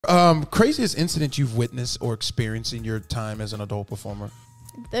Craziest incident you've witnessed or experienced in your time as an adult performer?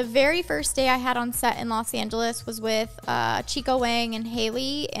 The very first day I had on set in Los Angeles was with Chico Wang and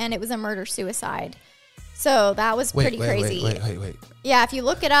Haley, and it was a murder-suicide. So that was pretty crazy. Wait. Yeah, if you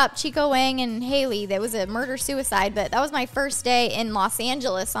look it up, Chico Wang and Haley, there was a murder-suicide, but that was my first day in Los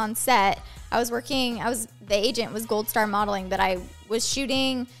Angeles on set. The agent was Gold Star Modeling, but I was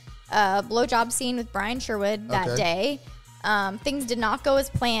shooting a blowjob scene with Brian Sherwood that day. Things did not go as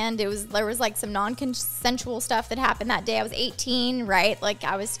planned. There was like some non-consensual stuff that happened that day. I was 18, right? Like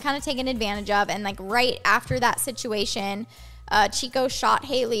I was kind of taken advantage of. And like right after that situation, Chico shot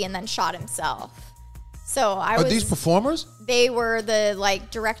Haley and then shot himself. So Are these performers? They were the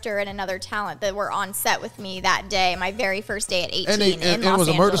like director and another talent that were on set with me that day. My very first day at 18 in Los Angeles. And it was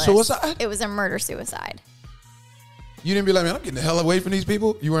a murder-suicide? It was a murder-suicide. You didn't be like, man, I'm getting the hell away from these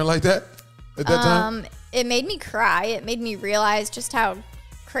people? You weren't like that at that time? It made me cry. It made me realize just how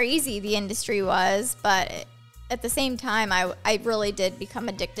crazy the industry was. But at the same time, I really did become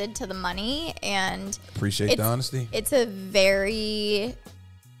addicted to the money. And appreciate the honesty. It's a very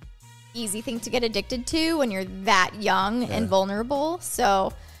easy thing to get addicted to when you're that young and vulnerable.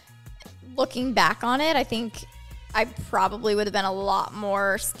 So looking back on it, I think I probably would have been a lot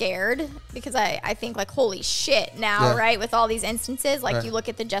more scared because I think like, holy shit now, right? With all these instances, like you look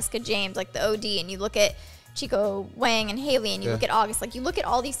at the Jessica James, like the OD, and you look at Chico Wang and Haley, and you look at August, like you look at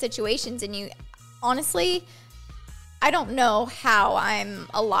all these situations, and you honestly, I don't know how I'm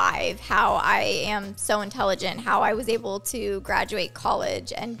alive, how I am so intelligent, how I was able to graduate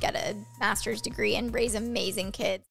college and get a master's degree and raise amazing kids.